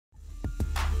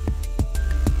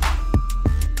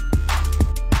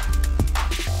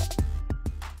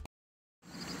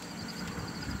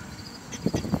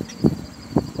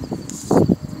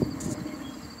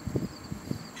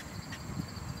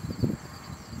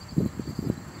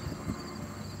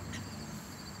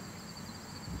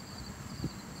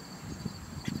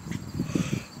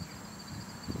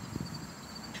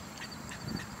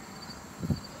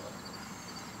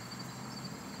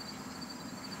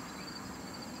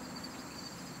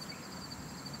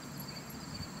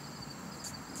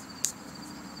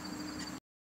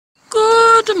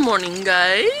morning,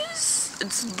 guys.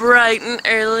 It's bright and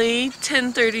early,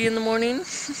 10:30 in the morning.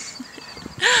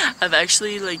 I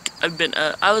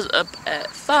was up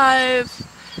at 5,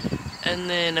 and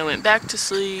then I went back to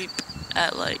sleep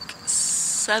at like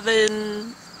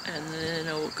 7, and then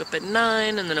I woke up at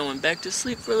 9, and then I went back to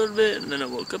sleep for a little bit, and then I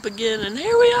woke up again, and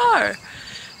here we are.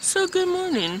 So good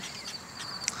morning.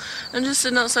 I'm just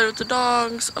sitting outside with the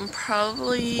dogs. I'm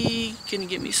probably gonna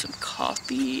get me some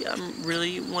coffee. I'm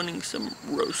really wanting some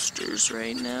roasters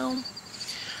right now.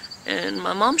 And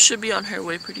my mom should be on her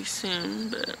way pretty soon,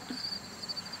 but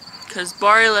because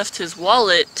Barry left his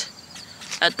wallet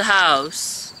at the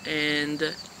house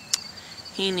and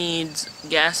he needs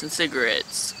gas and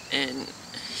cigarettes, and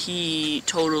he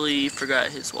totally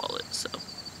forgot his wallet, so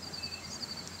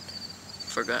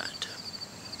forgot.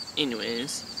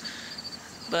 Anyways.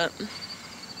 But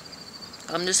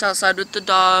I'm just outside with the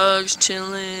dogs,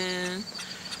 chilling,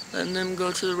 letting them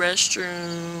go to the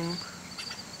restroom,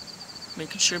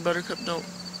 making sure Buttercup don't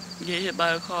get hit by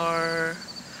a car.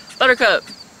 Buttercup!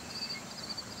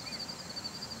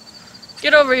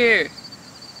 Get over here!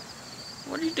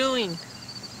 What are you doing?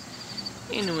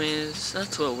 Anyways,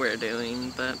 that's what we're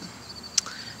doing, but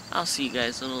I'll see you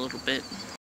guys in a little bit.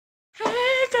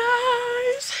 Hey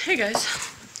guys! Hey guys.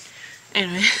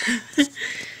 Anyway,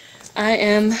 I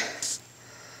am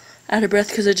out of breath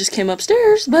because I just came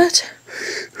upstairs, but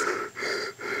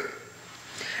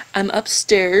I'm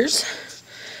upstairs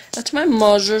at my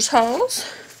mother's house,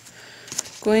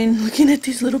 looking at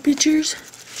these little pictures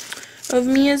of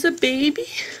me as a baby.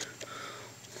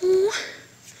 Oh,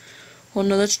 well,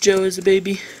 no, that's Joe as a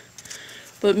baby,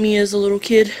 but me as a little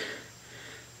kid,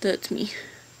 that's me.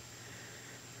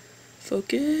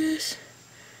 Focus.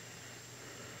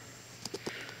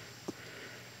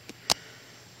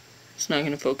 It's not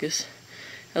gonna focus.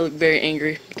 I look very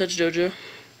angry. That's Jojo.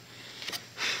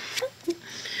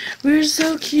 We're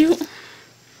so cute.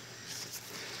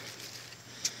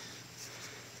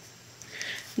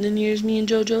 And then here's me and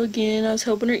Jojo again. I was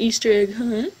helping her Easter egg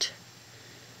hunt.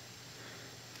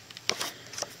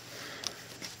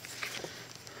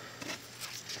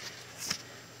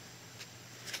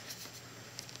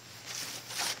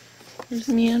 There's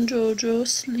me and Jojo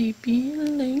sleepy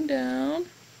and laying down.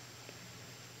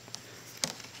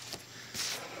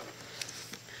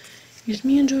 Here's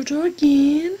me and Jojo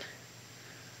again.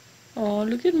 Oh,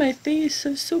 look at my face.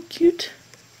 I'm so cute.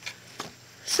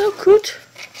 So cute.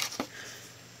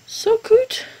 So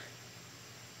cute.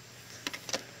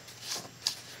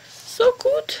 So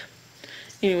cute.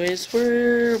 Anyways,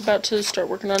 we're about to start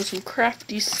working on some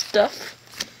crafty stuff.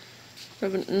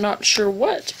 I'm not sure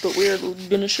what, but we're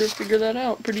gonna sure figure that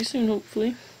out pretty soon,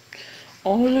 hopefully.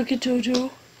 Oh, look at Jojo.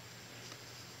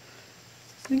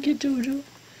 Look at Jojo.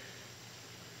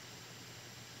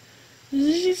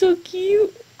 She's so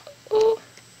cute. Oh.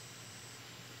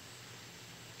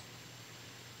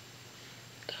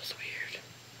 That was weird.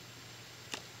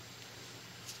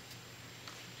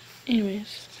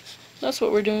 Anyways, that's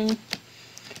what we're doing.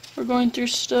 We're going through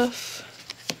stuff,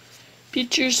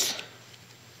 pictures,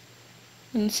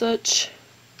 and such.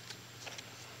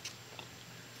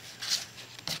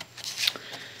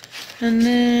 And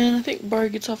then I think Bar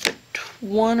gets off at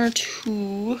 1 or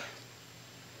 2.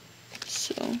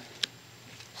 So.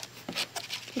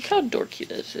 Look how dorky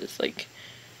this is, like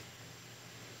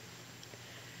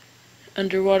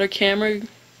underwater camera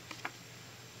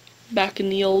back in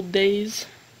the old days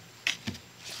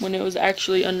when it was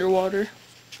actually underwater,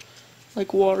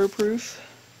 like waterproof.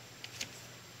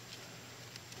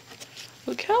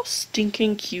 Look how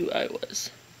stinking cute I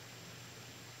was,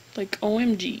 like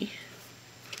OMG.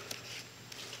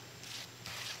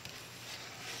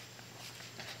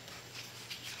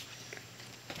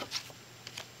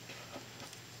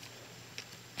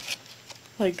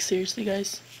 Like, seriously,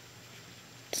 guys.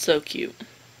 So cute.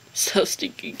 So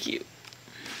stinking cute.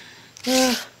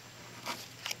 Baby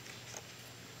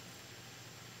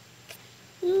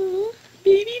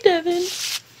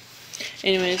Devan.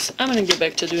 Anyways, I'm gonna get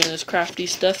back to doing this crafty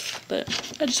stuff, but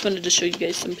I just wanted to show you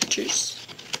guys some pictures.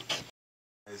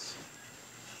 I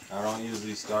don't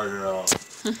usually start it off,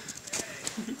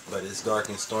 but it's dark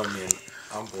and stormy and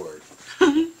I'm bored.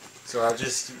 So I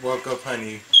just woke up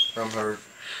Honey from her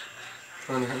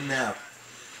nap,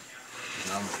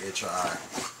 and I'm gonna itch her eye.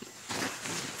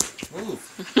 Move.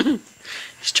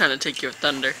 He's trying to take your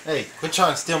thunder. Hey, quit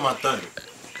trying to steal my thunder.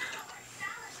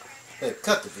 Hey,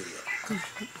 cut the video.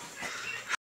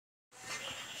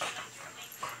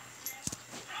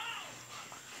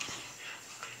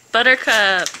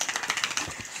 Buttercup.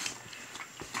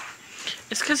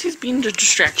 It's because he's being a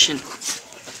distraction.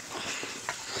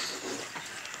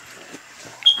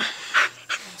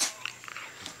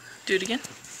 Do it again.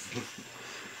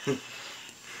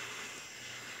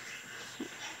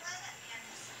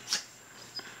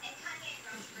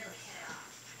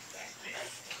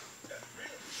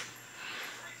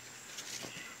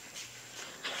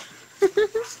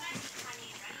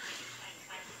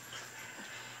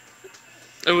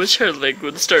 I wish her leg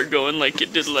would start going like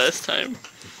it did last time.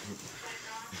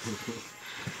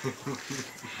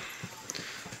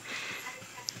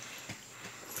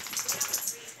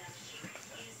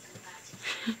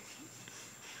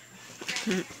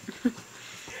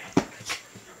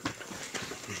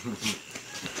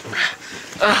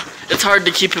 It's hard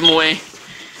to keep him away.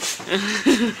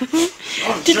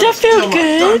 Did that feel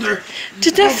good?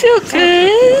 Did that feel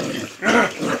good?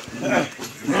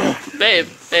 Babe.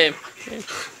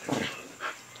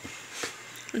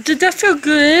 Did that feel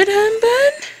good, hun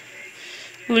bud?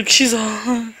 Look, she's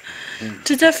all...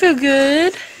 Did that feel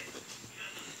good?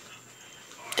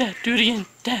 Dad, do it again.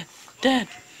 Dad.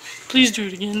 Please do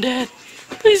it again, Dad.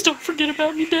 Please don't forget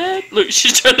about me, Dad. Look,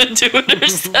 she's trying to do it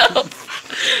herself.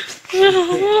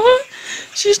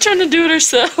 She's trying to do it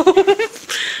herself.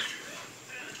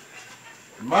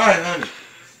 My honey.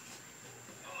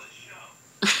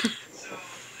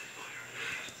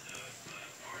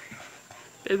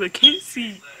 Babe, I can't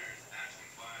see.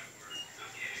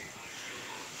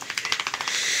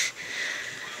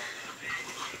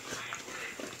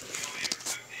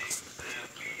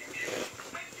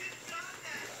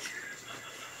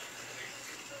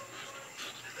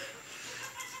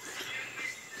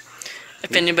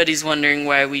 If anybody's wondering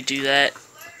why we do that,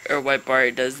 or why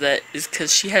Bari does that, is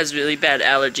because she has really bad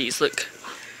allergies. Look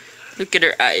at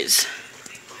her eyes.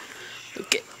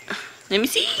 Let me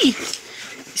see.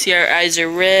 See, our eyes are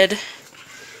red.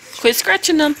 Quit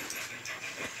scratching them.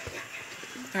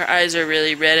 Her eyes are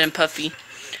really red and puffy.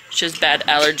 She has bad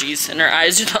allergies, and her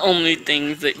eyes are the only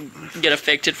things that get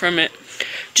affected from it.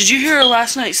 Did you hear her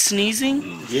last night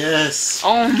sneezing? Yes.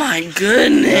 Oh my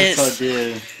goodness. Yes, I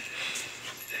did.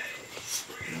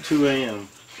 2 a.m.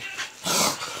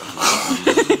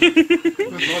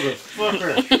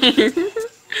 Motherfucker.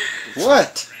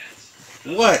 What?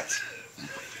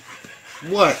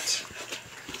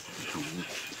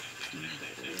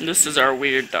 This is our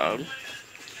weird dog.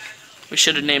 We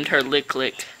should have named her Lick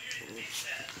Lick.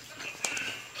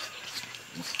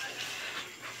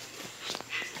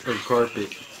 Or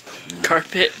carpet.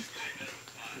 Carpet.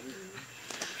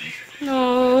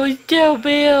 Oh, still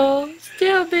Bill.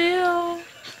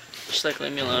 She's like,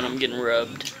 leave me alone, I'm getting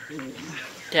rubbed.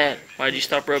 Dad, why'd you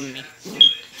stop rubbing me?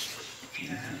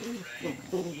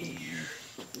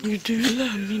 You do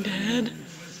love me, Dad.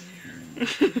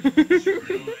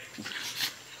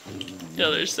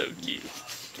 Oh, they're so cute.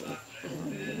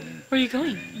 Where are you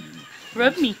going?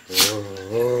 Rub me.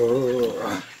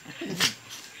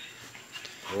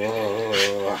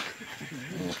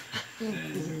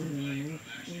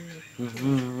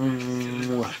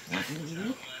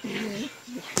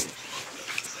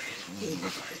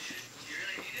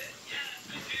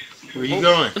 Where you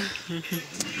going?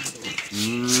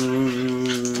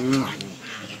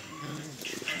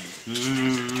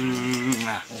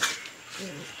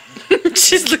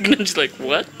 She's looking at you like,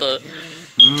 what the?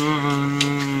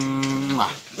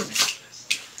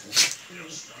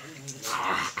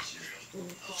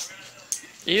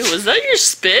 Ew, was that your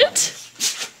spit?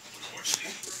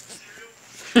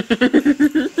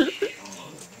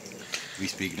 We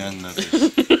speak none of this.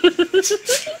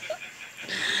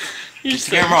 You're Just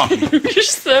the camera off. You're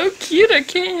so cute, I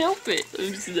can't help it.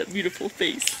 Let me see that beautiful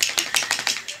face.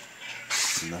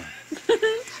 No.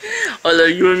 Although,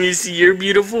 you want me to see your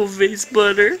beautiful face,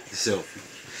 Butter?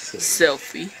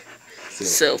 Selfie.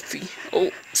 Selfie.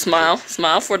 Oh, smile.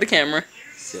 Smile for the camera.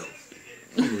 Selfie.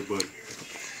 Come here, buddy.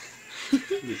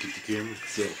 Look at the camera.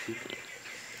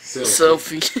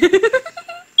 Selfie.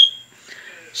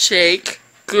 Shake.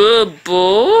 Good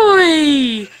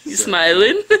boy. You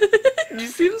smiling? You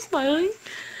see him smiling?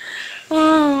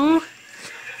 Oh.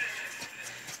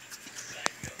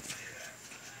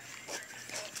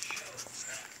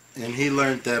 And he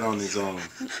learned that on his own.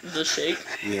 The shake?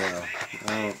 Yeah.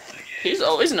 He's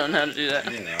always known how to do that.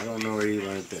 Yeah, I don't know where he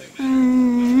learned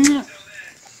that.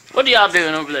 What are y'all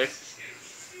doing over there?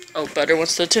 Oh, Butter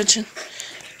wants the attention.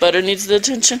 Butter needs the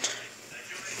attention.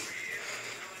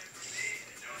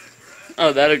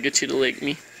 Oh, that'll get you to lick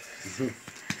me.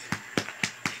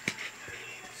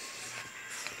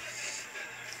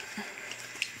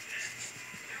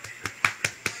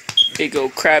 Big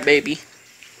old crybaby.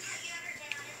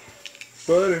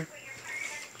 Butter.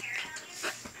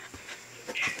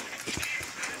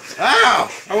 Ow!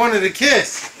 I wanted a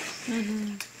kiss.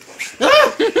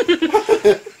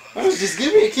 Oh, just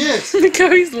give me a kiss. Look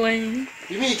how he's lame.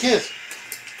 Give me a kiss.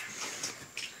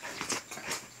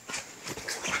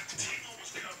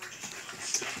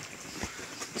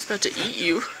 He's about to eat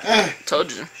you. Ah.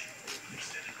 Told you.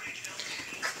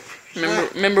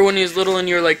 Remember when he was little and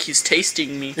you were like, he's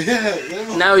tasting me.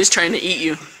 Yeah. Now he's trying to eat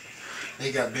you.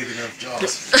 They got big enough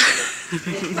jaws.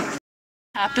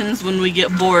 Happens when we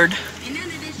get bored.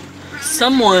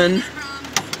 Someone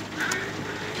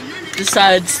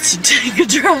decides to take a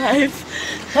drive.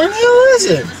 How the hell is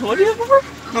it? What do you have over?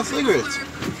 My cigarettes.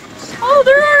 Oh,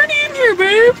 they're already in here,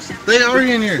 babe. They are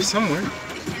in here somewhere.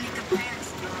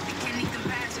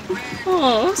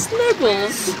 Oh,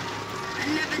 snuggles.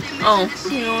 Oh,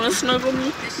 you want to snuggle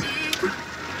me?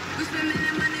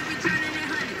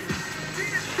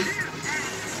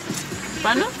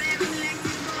 Bye now?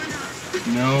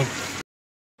 No.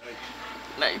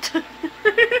 Night.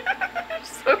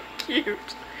 So cute.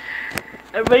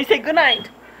 Everybody say goodnight.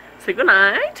 Say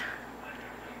goodnight.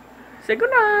 Say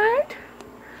goodnight.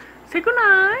 Say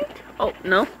goodnight. Oh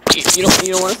no, you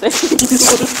don't want to say. You don't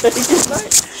want to say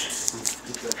goodnight.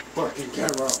 Get that fucking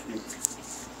camera off me.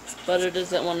 Butter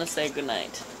doesn't want to say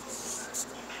goodnight.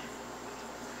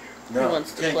 No, He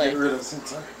wants to can't play. get rid of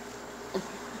Sensei.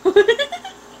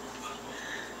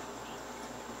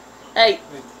 Hey,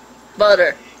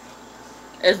 Butter.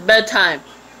 It's bedtime.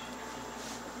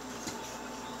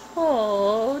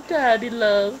 Oh, Daddy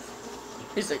love.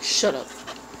 He's like, shut up.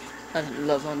 I didn't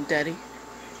love on Daddy.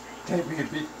 Take me a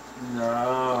bit.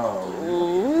 No.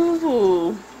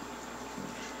 Ooh.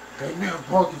 Take me a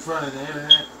poke in front of the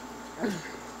internet.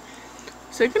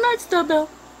 Say goodnight, Stubbo.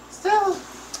 Stella,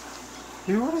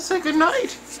 you want to say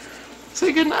goodnight?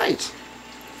 Say goodnight.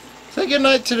 Say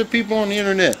goodnight to the people on the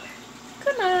internet.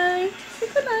 Good night. Say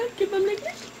good night. Give him a lick.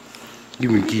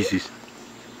 Give me kisses.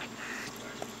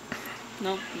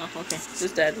 No, okay.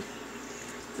 Just Daddy.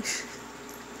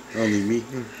 Only me.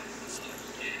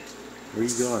 Where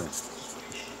you going?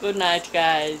 Good night,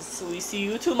 guys. We see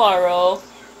you tomorrow.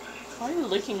 Why are you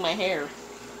licking my hair?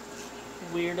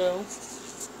 Weirdo.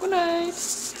 Good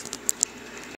night.